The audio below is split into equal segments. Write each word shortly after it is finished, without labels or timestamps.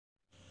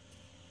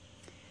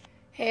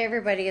Hey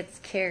everybody, it's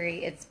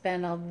Kerri. It's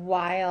been a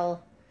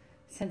while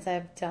since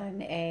I've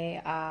done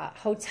a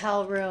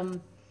hotel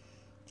room,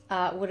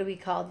 what do we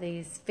call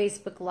these?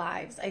 Facebook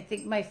Lives. I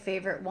think my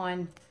favorite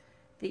one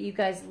that you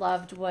guys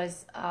loved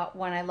was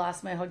when I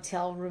lost my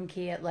hotel room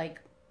key at like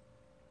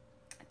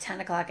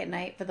 10 o'clock at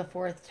night for the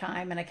fourth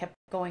time, and I kept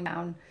going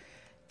down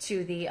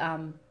to the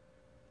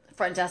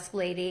front desk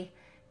lady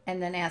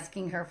and then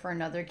asking her for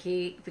another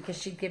key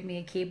because she'd give me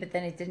a key, but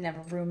then it didn't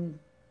have a room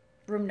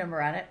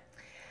number on it.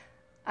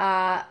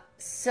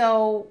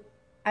 So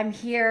I'm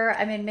here.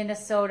 I'm in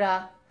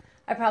Minnesota.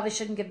 I probably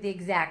shouldn't give the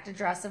exact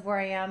address of where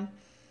I am.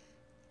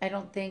 I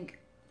don't think.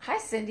 Hi,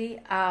 Cindy.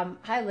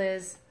 Hi,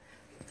 Liz.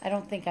 I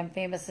don't think I'm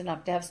famous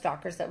enough to have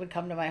stalkers that would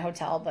come to my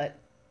hotel, but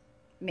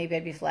maybe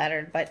I'd be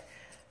flattered. But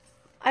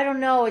I don't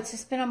know. It's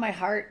just been on my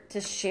heart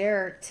to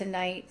share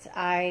tonight.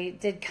 I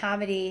did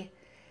comedy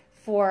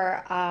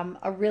for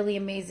a really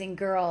amazing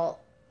girl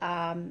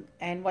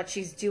and what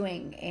she's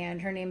doing,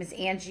 and her name is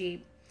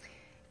Angie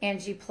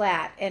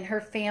Platt, and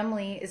her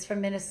family is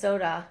from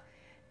Minnesota,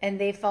 and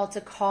they felt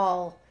a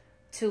call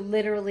to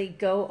literally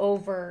go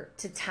over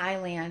to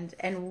Thailand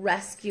and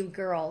rescue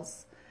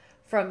girls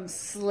from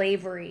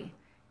slavery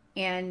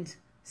and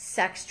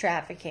sex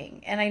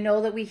trafficking. And I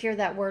know that we hear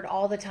that word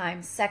all the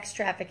time, sex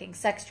trafficking,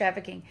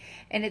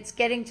 and it's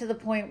getting to the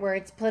point where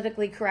it's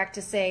politically correct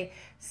to say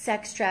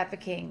sex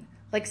trafficking,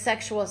 like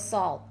sexual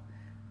assault.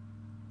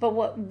 But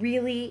what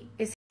really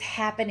is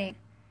happening,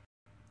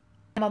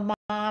 I'm a mom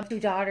of two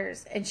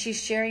daughters, and she's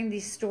sharing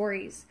these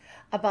stories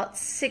about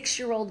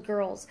 6-year-old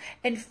girls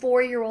and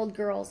 4-year-old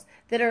girls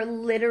that are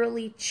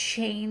literally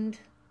chained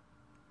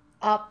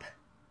up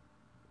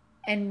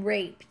and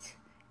raped.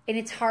 And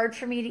it's hard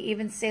for me to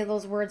even say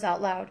those words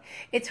out loud.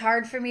 It's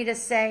hard for me to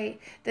say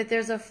that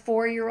there's a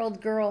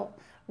 4-year-old girl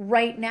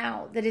right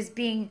now that is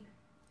being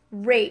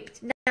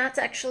raped, not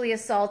sexually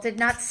assaulted,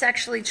 not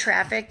sexually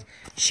trafficked.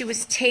 She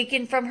was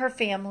taken from her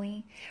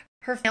family.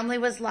 Her family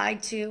was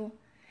lied to.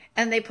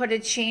 And they put a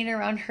chain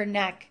around her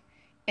neck,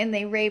 and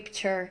they raped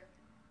her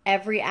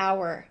every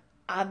hour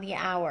on the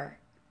hour,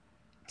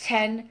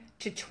 10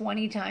 to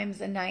 20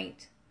 times a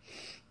night.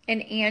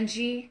 And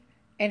Angie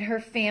and her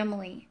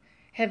family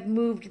have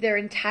moved their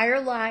entire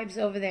lives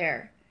over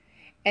there,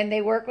 and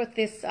they work with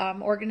this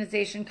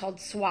organization called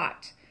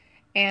SWAT,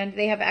 and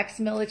they have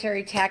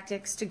ex-military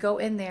tactics to go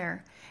in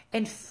there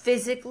and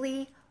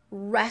physically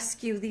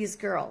rescue these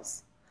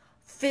girls.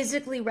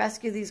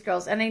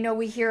 And I know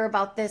we hear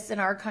about this in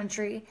our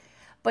country,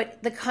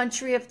 but the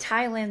country of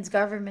Thailand's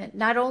government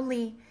not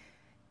only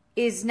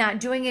is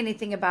not doing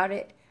anything about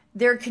it,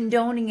 they're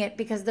condoning it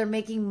because they're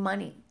making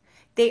money.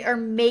 They are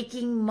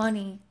making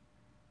money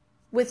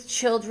with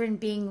children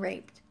being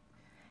raped.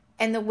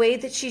 And the way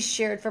that she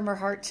shared from her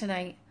heart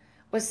tonight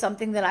was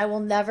something that I will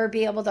never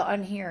be able to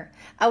unhear.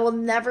 I will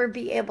never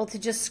be able to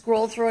just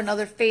scroll through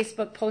another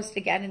Facebook post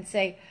again and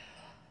say,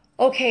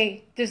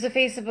 okay, there's a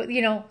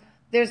Facebook,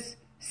 there's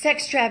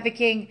sex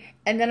trafficking,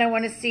 and then I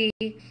want to see,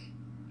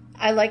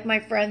 I like my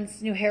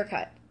friend's new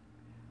haircut.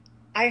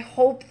 I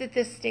hope that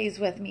this stays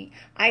with me.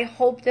 I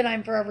hope that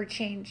I'm forever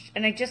changed.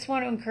 And I just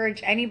want to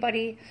encourage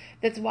anybody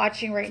that's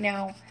watching right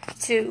now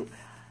to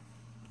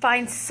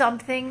find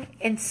something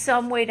in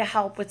some way to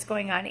help what's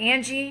going on.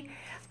 Angie,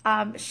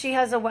 she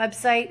has a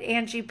website,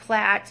 Angie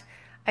Platt.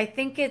 I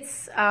think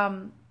it's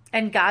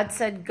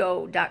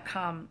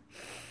andgodsaidgo.com.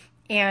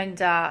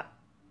 And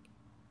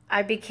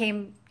I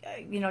became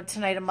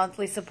tonight a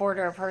monthly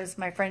supporter of hers.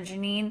 My friend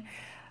Janine,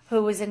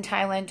 who was in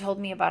Thailand, told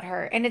me about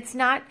her. And it's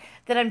not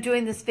that I'm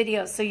doing this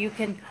video so you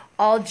can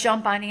all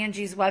jump on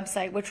Angie's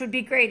website, which would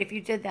be great if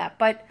you did that.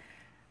 But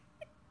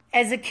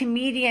as a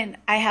comedian,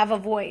 I have a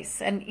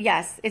voice. And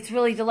yes, it's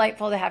really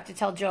delightful to have to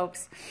tell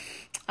jokes.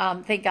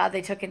 Thank God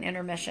they took an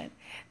intermission.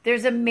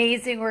 There's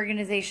amazing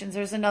organizations.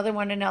 There's another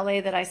one in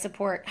LA that I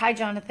support. Hi,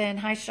 Jonathan.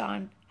 Hi,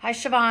 Sean. Hi,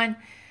 Siobhan.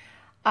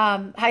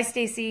 Hi,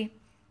 Stacy.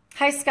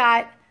 Hi,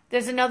 Scott.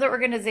 There's another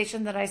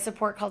organization that I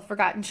support called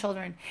Forgotten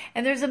Children.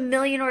 And there's a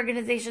million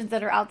organizations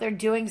that are out there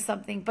doing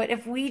something. But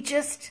if we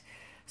just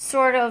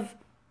sort of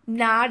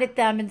nod at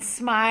them and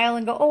smile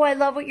and go, oh, I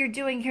love what you're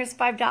doing, here's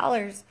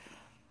 $5,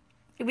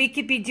 we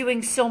could be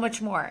doing so much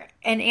more.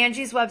 And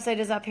Angie's website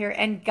is up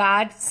and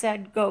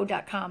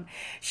andgodsaidgo.com.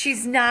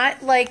 She's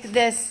not like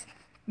this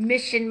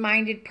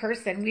mission-minded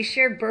person. We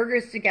shared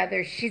burgers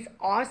together. She's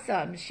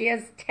awesome. She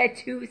has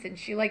tattoos, and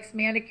she likes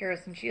manicures,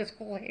 and she has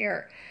cool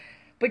hair.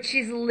 But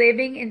she's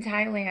living in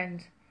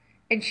Thailand,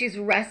 and she's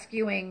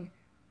rescuing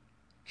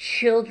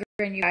children,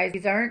 you guys.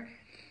 These aren't,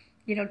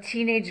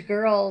 teenage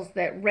girls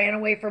that ran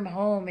away from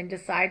home and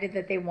decided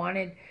that they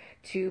wanted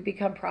to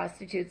become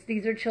prostitutes.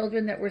 These are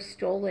children that were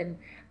stolen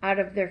out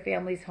of their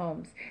families'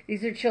 homes.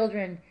 These are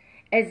children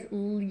as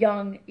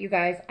young, you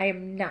guys, I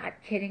am not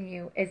kidding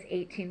you, as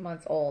 18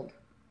 months old.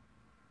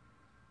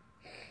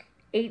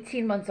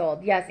 18 months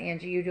old. Yes,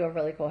 Angie, you do have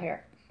really cool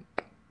hair.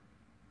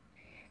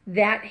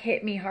 That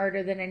hit me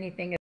harder than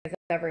anything has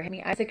ever hit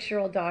me. I have a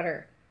 6-year-old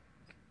daughter.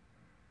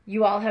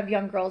 You all have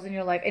young girls in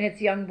your life, and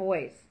it's young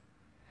boys.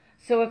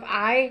 So if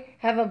I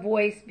have a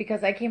voice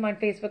because I came on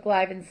Facebook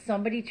Live and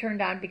somebody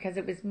turned on because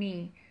it was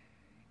me,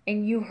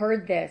 and you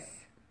heard this,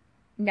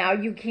 now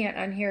you can't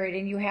unhear it,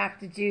 and you have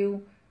to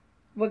do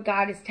what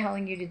God is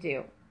telling you to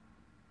do.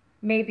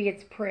 Maybe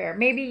it's prayer.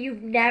 Maybe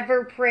you've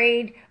never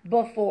prayed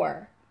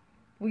before.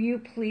 Will you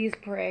please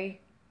pray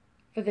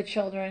for the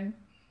children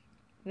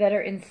that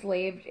are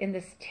enslaved in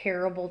this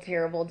terrible,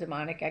 terrible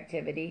demonic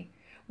activity?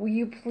 Will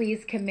you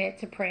please commit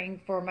to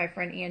praying for my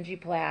friend Angie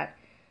Platt,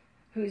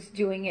 who's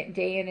doing it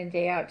day in and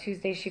day out?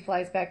 Tuesday she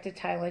flies back to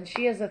Thailand.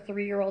 She has a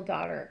 3-year-old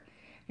daughter.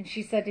 And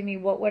she said to me,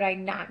 what would I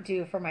not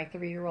do for my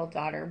 3-year-old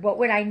daughter? What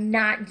would I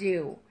not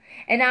do?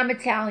 And I'm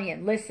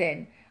Italian.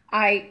 Listen,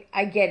 I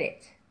get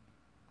it.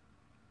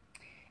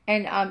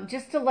 And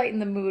just to lighten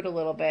the mood a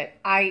little bit,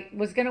 I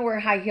was going to wear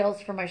high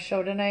heels for my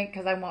show tonight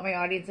because I want my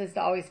audiences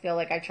to always feel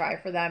like I try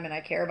for them and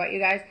I care about you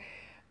guys.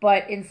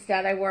 But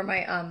instead, I wore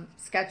my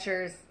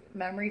Skechers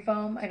memory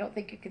foam. I don't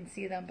think you can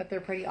see them, but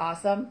they're pretty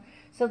awesome.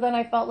 So then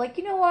I felt like,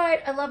 you know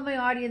what? I love my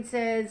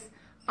audiences.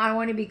 I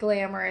want to be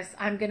glamorous.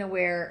 I'm going to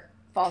wear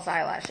false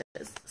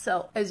eyelashes.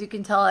 So as you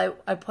can tell,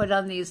 I put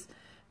on these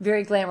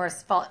very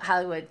glamorous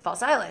Hollywood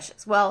false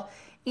eyelashes. Well,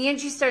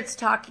 Angie starts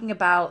talking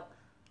about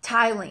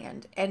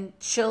Thailand and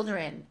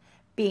children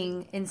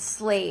being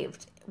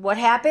enslaved. What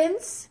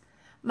happens?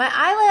 My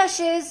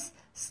eyelashes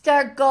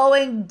start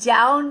going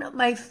down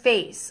my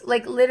face,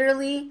 like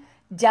literally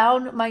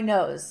down my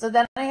nose. So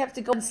then I have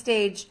to go on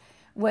stage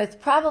with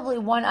probably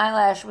one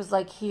eyelash was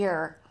like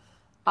here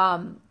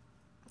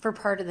for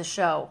part of the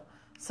show.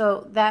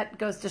 So that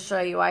goes to show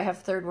you I have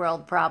third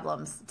world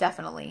problems,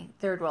 definitely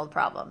third world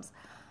problems.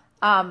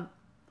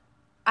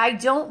 I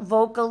don't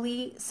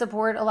vocally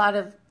support a lot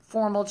of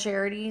formal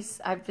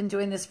charities. I've been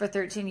doing this for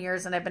 13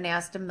 years and I've been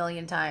asked a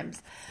million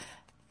times.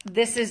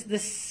 This is the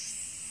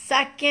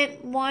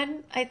second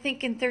one, I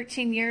think, in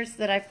 13 years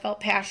that I felt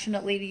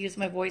passionately to use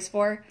my voice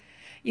for.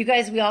 You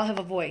guys, we all have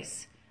a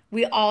voice.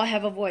 We all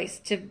have a voice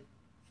to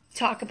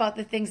talk about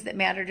the things that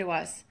matter to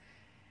us.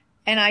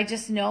 And I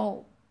just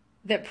know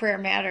that prayer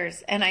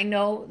matters. And I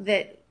know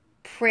that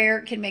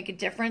prayer can make a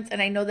difference.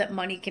 And I know that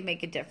money can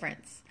make a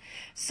difference.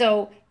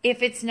 So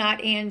if it's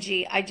not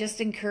Angie, I just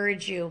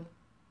encourage you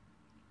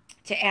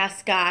to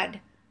ask God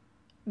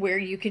where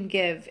you can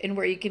give and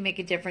where you can make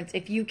a difference.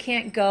 If you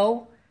can't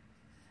go,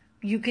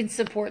 you can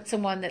support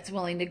someone that's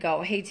willing to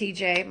go. Hey,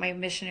 TJ, my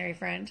missionary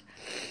friend.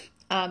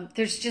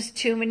 There's just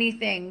too many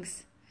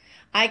things.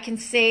 I can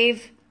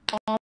save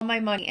all my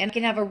money and I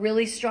can have a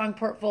really strong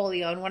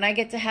portfolio. And when I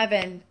get to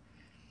heaven,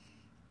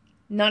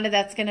 none of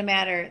that's going to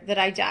matter, that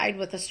I died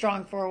with a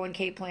strong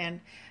 401k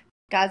plan.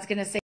 God's going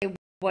to say,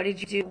 what did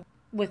you do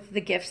with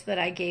the gifts that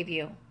I gave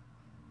you?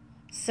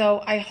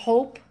 So I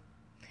hope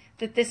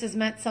that this has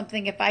meant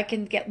something. If I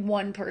can get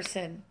one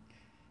person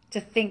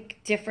to think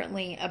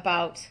differently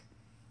about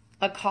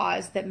a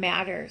cause that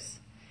matters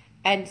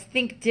and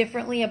think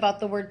differently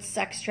about the word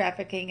sex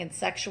trafficking and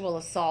sexual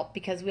assault,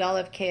 because we all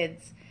have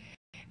kids.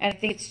 And I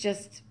think it's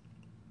just,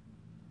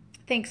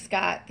 thanks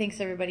Scott, thanks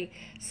everybody.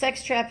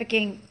 Sex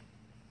trafficking,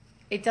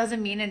 it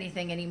doesn't mean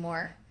anything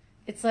anymore.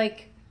 It's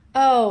like,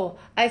 oh,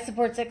 I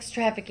support sex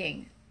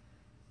trafficking.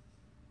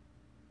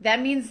 That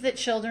means that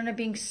children are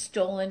being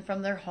stolen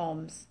from their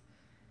homes.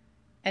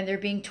 And they're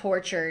being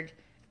tortured,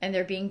 and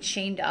they're being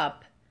chained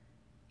up,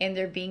 and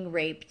they're being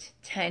raped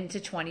 10 to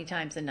 20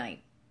 times a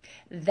night.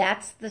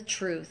 That's the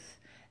truth.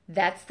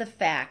 That's the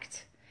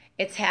fact.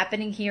 It's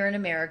happening here in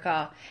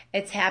America.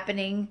 It's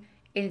happening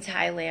in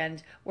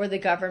Thailand, where the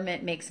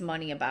government makes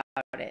money about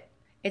it.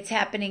 It's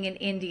happening in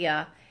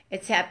India.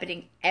 It's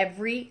happening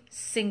every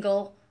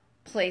single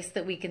place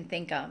that we can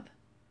think of.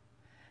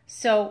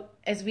 So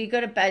as we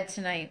go to bed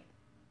tonight,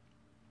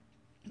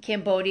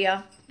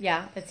 Cambodia,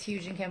 yeah, that's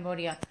huge in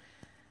Cambodia.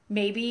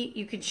 Maybe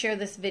you can share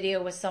this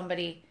video with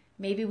somebody.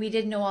 Maybe we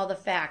didn't know all the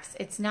facts.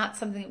 It's not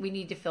something that we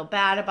need to feel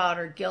bad about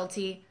or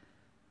guilty.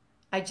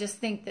 I just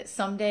think that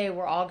someday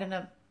we're all going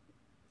to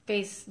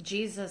face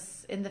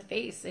Jesus in the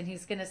face, and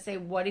he's going to say,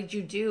 what did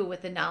you do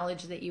with the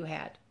knowledge that you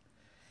had?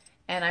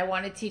 And I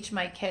want to teach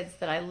my kids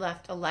that I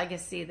left a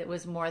legacy that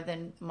was more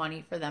than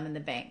money for them in the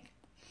bank.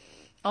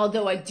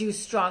 Although I do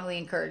strongly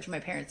encourage my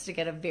parents to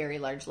get a very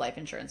large life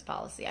insurance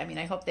policy. I mean,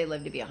 I hope they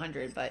live to be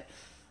 100, but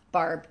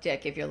Barb,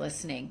 Dick, if you're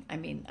listening, I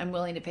mean, I'm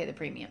willing to pay the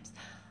premiums.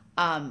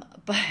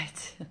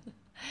 But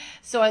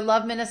so I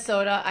love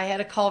Minnesota. I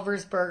had a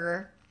Culver's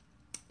burger.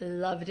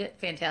 Loved it.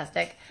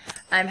 Fantastic.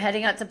 I'm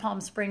heading out to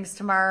Palm Springs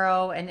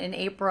tomorrow and in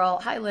April.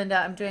 Hi, Linda.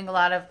 I'm doing a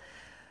lot of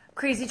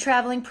crazy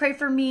traveling. Pray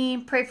for me.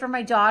 Pray for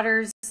my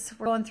daughters.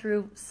 We're going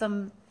through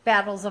some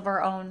battles of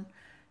our own.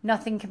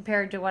 Nothing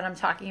compared to what I'm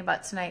talking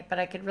about tonight, but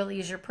I could really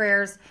use your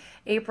prayers.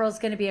 April is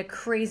going to be a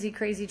crazy,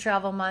 crazy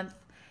travel month.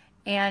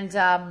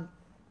 And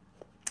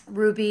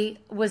Ruby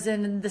was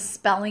in the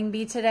spelling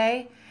bee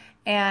today,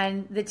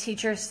 and the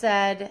teacher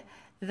said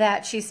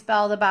that she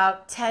spelled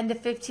about 10 to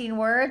 15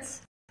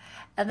 words,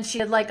 and then she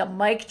had like a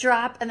mic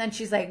drop, and then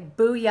she's like,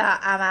 booyah,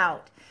 I'm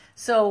out.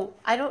 So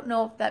I don't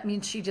know if that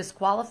means she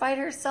disqualified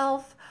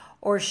herself,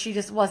 or she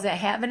just wasn't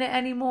having it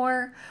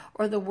anymore,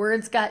 or the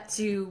words got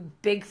too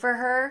big for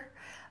her,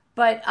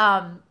 But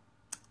I'm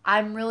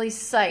really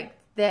psyched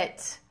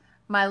that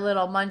my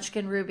little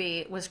Munchkin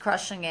Ruby was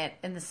crushing it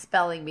in the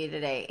spelling bee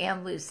today,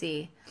 and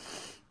Lucy.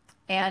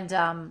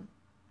 And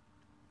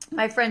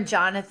my friend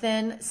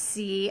Jonathan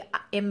C.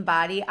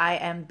 Imbody,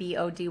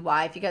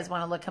 Imbody. If you guys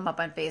want to look him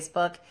up on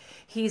Facebook,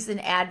 he's an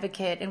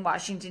advocate in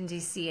Washington,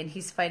 D.C., and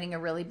he's fighting a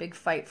really big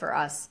fight for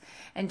us.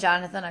 And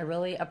Jonathan, I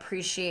really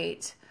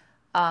appreciate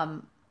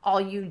all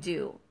you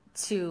do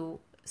to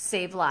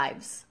save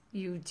lives.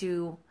 You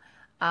do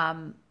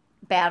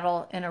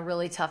battle in a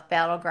really tough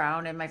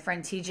battleground. And my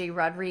friend TJ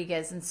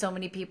Rodriguez and so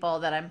many people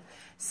that I'm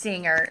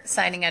seeing are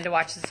signing on to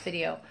watch this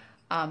video.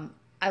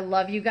 I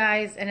love you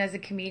guys, and as a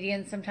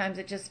comedian, sometimes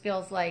it just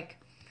feels like,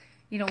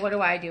 you know, what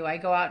do? I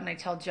go out and I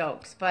tell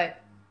jokes,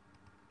 but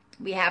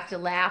we have to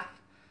laugh.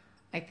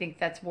 I think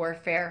that's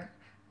warfare.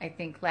 I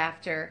think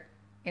laughter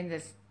in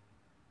this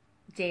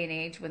day and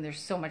age when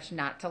there's so much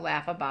not to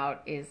laugh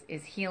about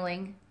is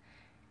healing.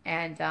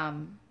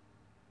 And,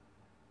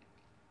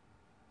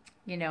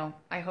 you know,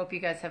 I hope you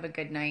guys have a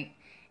good night,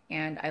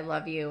 and I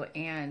love you.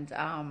 And,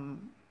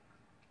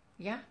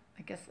 yeah,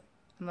 I guess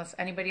unless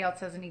anybody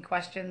else has any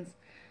questions,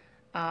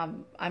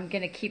 I'm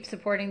going to keep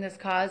supporting this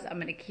cause. I'm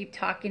going to keep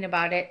talking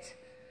about it.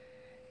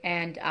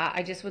 And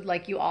I just would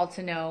like you all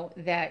to know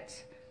that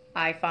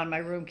I found my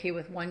room key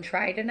with one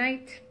try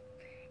tonight.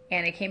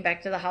 And I came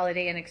back to the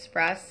Holiday Inn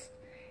Express.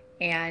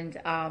 And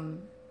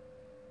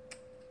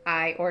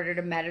I ordered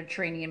a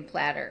Mediterranean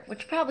platter,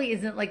 which probably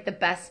isn't like the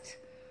best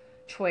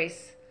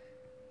choice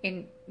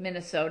in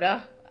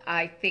Minnesota.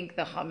 I think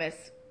the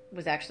hummus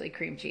was actually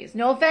cream cheese.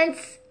 No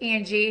offense,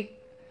 Angie.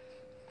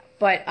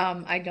 But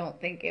I don't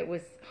think it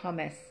was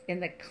hummus in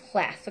the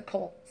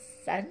classical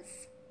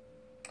sense.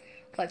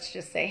 Let's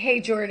just say, hey,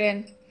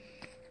 Jordan.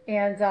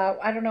 And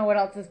I don't know what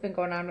else has been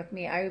going on with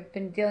me. I've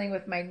been dealing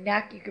with my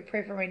neck. You could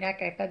pray for my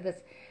neck. I've had this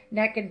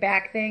neck and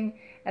back thing.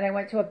 And I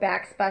went to a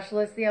back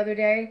specialist the other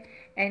day.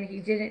 And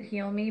he didn't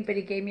heal me, but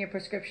he gave me a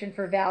prescription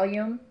for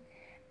Valium.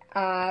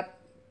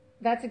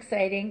 That's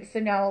exciting. So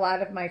now a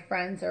lot of my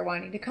friends are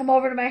wanting to come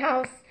over to my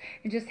house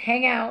and just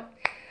hang out.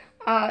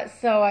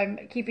 So I'm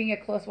keeping a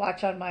close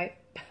watch on my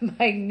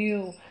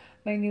new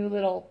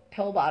little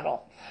pill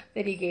bottle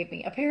that he gave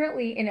me.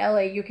 Apparently in LA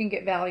you can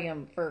get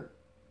Valium for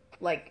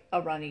like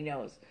a runny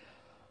nose.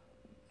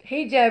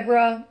 Hey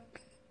Deborah.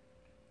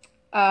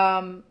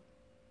 Oh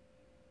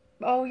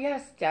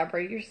yes,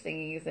 Deborah, your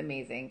singing is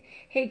amazing.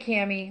 Hey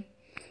Cammie.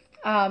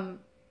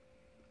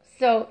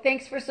 So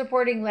thanks for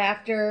supporting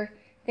Laughter.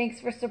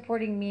 Thanks for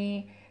supporting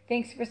me.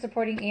 Thanks for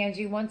supporting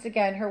Angie. Once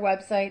again, her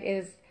website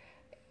is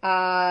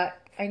I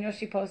know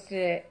she posted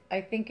it.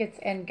 I think it's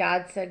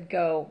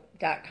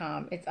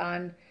andgodsaidgo.com. It's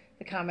on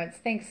the comments.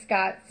 Thanks,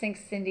 Scott.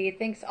 Thanks, Cindy.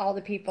 Thanks, all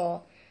the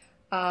people.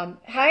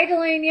 Hi,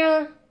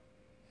 Delania.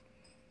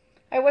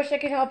 I wish I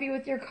could help you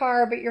with your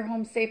car, but you're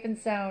home safe and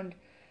sound.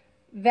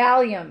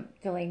 Valium,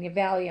 Delania,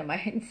 Valium.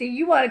 I see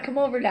you want to come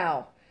over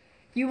now.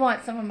 You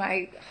want some of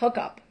my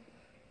hookup.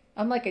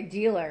 I'm like a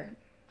dealer.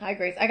 Hi,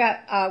 Grace. I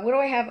got, what do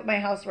I have at my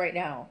house right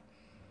now?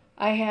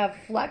 I have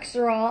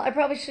Flexerol. I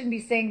probably shouldn't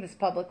be saying this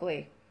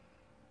publicly.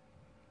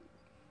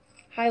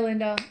 Hi,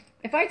 Linda.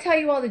 If I tell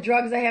you all the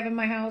drugs I have in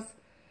my house,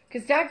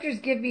 because doctors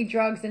give me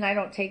drugs and I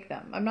don't take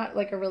them. I'm not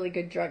like a really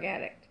good drug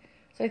addict.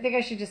 So I think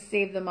I should just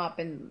save them up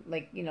and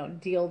like, you know,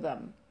 deal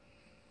them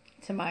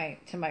to my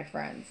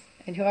friends.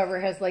 And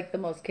whoever has like the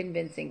most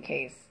convincing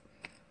case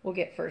will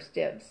get first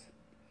dibs.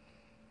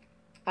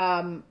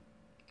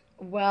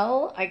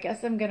 Well, I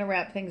guess I'm going to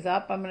wrap things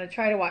up. I'm going to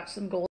try to watch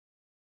some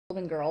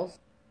Golden Girls.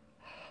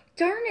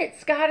 Darn it,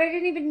 Scott. I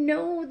didn't even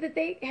know that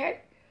they had...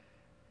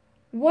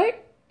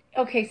 What?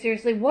 Okay,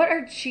 seriously, what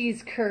are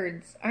cheese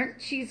curds? Aren't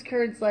cheese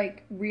curds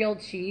like real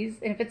cheese?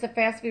 And if it's a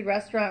fast food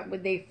restaurant,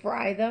 would they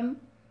fry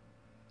them?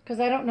 Because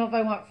I don't know if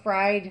I want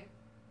fried...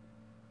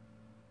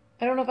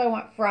 I don't know if I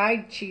want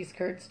fried cheese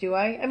curds, do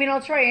I? I mean,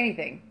 I'll try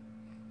anything.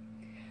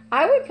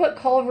 I would put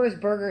Culver's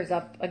Burgers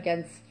up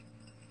against...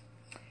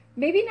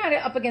 Maybe not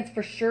up against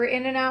for sure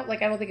In-N-Out.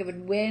 Like, I don't think it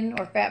would win,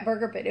 or Fat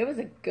Burger, but it was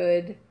a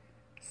good,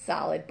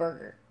 solid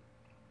burger.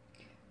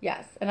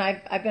 Yes, and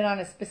I've been on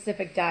a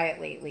specific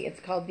diet lately. It's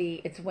called the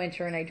It's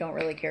Winter and I Don't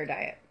Really Care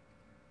diet.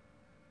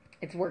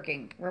 It's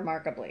working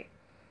remarkably.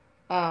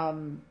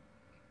 Scott,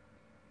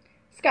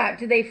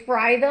 do they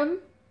fry them?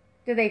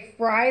 Do they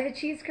fry the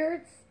cheese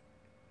curds?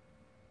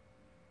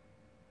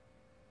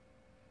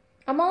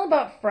 I'm all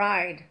about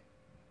fried.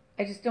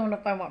 I just don't know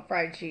if I want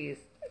fried cheese.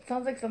 It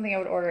sounds like something I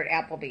would order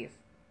at Applebee's.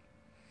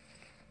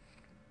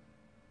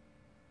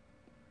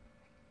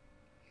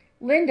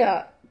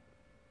 Linda,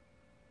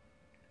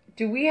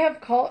 do we have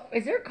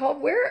is there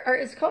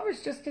is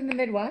Culver's just in the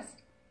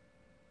Midwest?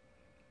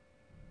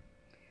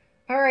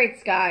 All right,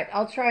 Scott,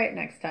 I'll try it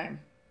next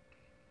time.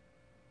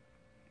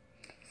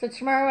 So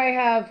tomorrow I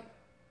have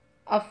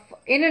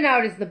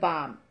In-N-Out is the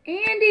bomb.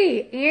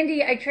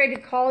 Andy, I tried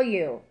to call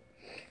you.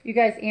 You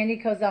guys, Andy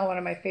Kozel, one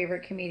of my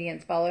favorite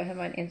comedians. Follow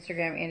him on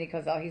Instagram, Andy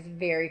Kozel. He's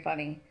very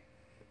funny.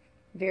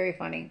 Very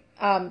funny.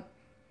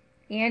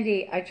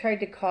 Andy, I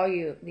tried to call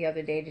you the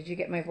other day. Did you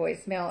get my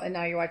voicemail? And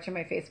now you're watching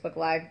my Facebook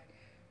Live.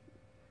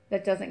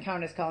 that doesn't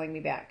count as calling me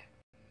back.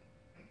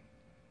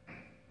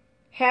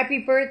 Happy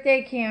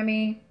birthday,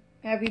 Cammie.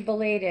 Happy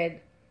belated.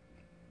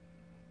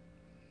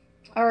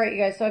 All right, you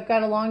guys. So I've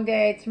got a long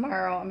day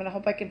tomorrow. I'm going to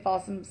hope I can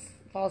fall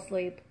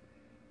asleep.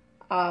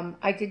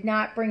 I did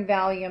not bring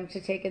Valium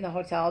to take in the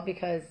hotel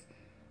because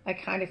I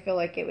kind of feel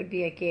like it would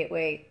be a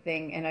gateway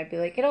thing. And I'd be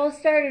like, it all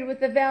started with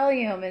the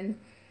Valium. And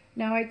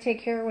now I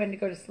take heroin to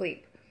go to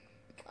sleep.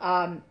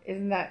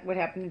 Isn't that what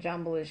happened to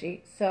John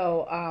Belushi?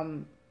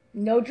 So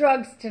no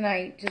drugs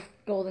tonight. Just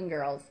Golden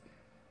Girls.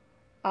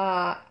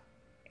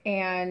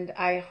 And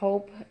I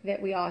hope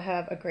that we all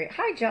have a great...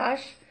 Hi,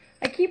 Josh.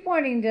 I keep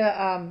wanting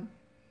to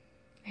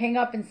hang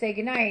up and say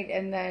goodnight,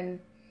 and then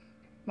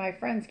my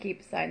friends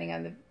keep signing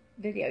on the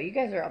video. You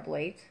guys are up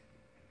late.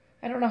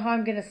 I don't know how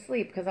I'm going to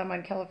sleep because I'm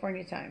on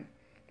California time.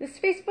 This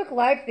Facebook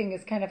Live thing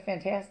is kind of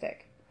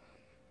fantastic.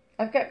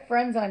 I've got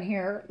friends on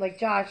here, like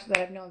Josh, that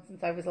I've known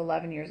since I was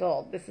 11 years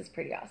old. This is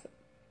pretty awesome.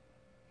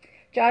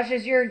 Josh,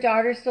 is your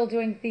daughter still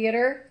doing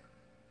theater?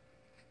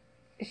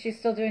 Is she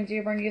still doing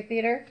Dearborn Youth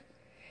Theater?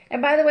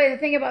 And by the way, the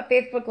thing about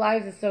Facebook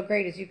Lives is so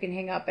great is you can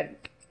hang up at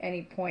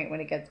any point when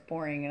it gets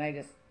boring. And I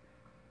just...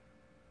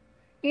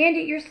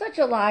 Andy, you're such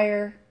a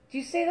liar. Do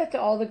you say that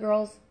to all the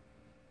girls?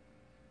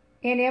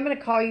 Andy, I'm going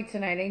to call you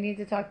tonight. I need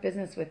to talk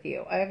business with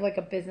you. I have like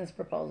a business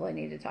proposal I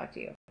need to talk to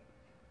you.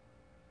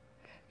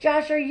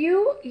 Josh, are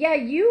you... Yeah,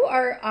 you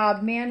are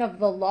a man of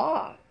the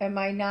law. Am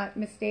I not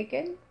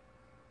mistaken?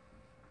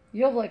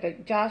 You have like a...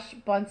 Josh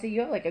Bunsey,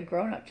 you have like a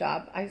grown-up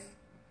job.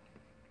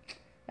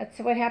 That's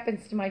what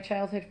happens to my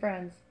childhood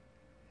friends.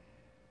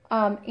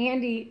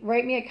 Andy,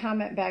 write me a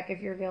comment back if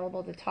you're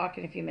available to talk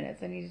in a few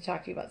minutes. I need to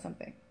talk to you about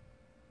something.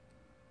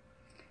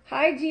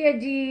 Hi, Gia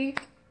D.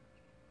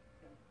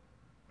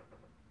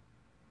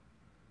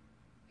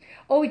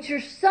 Oh, it's your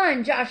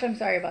son. Josh, I'm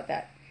sorry about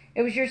that.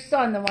 It was your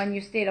son, the one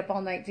you stayed up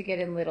all night to get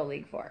in Little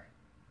League for.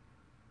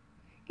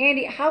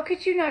 Andy, how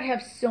could you not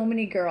have so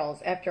many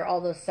girls after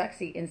all those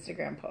sexy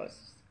Instagram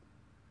posts?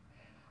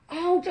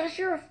 Oh, Josh,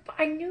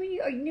 I knew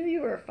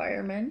you were a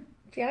fireman.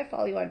 See, I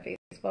follow you on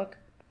Facebook.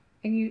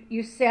 And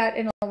you sat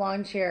in a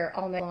lawn chair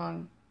all night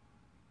long.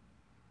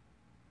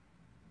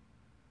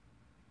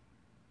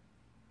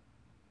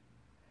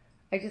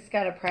 I just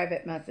got a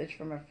private message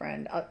from a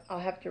friend. I'll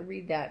have to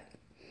read that.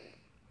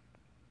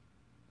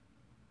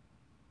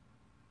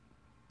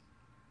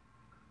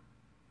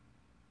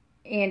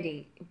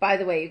 Andy, by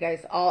the way, you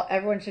guys,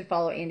 everyone should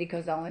follow Andy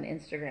Kozel on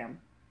Instagram.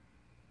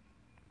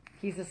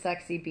 He's a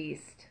sexy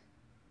beast.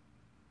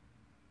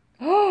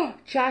 Oh,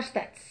 Josh,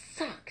 that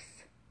sucks.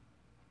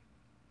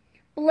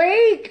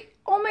 Blake,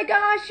 oh my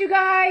gosh, you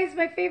guys,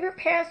 my favorite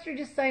pastor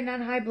just signed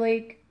on. Hi,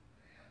 Blake.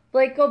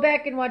 Blake, go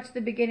back and watch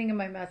the beginning of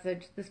my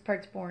message. This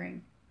part's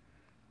boring.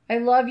 I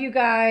love you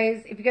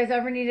guys. If you guys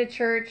ever need a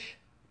church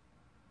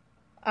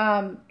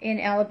in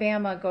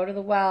Alabama, go to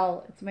the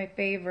Well. It's my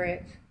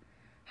favorite.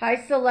 Hi,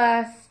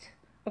 Celeste.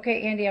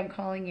 Okay, Andy, I'm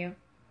calling you.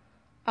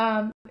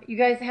 You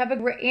guys have a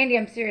great... Andy,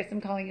 I'm serious.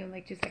 I'm calling you in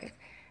like 2 seconds.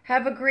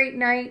 Have a great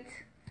night.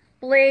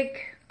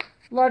 Blake,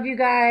 love you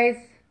guys.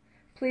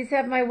 Please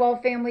have my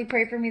Well family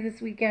pray for me this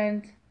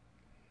weekend.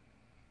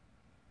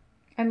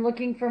 I'm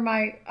looking for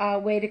my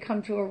way to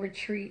come to a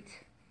retreat.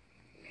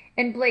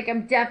 And Blake,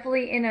 I'm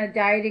definitely in a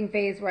dieting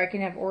phase where I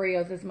can have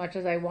Oreos as much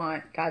as I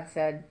want. God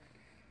said,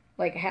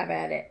 like, have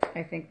at it.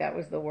 I think that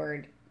was the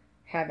word.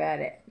 Have at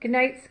it. Good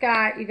night,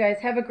 Scott. You guys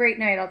have a great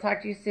night. I'll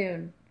talk to you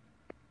soon.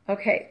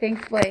 Okay,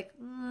 thanks, Blake.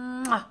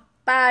 Mwah.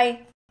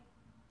 Bye.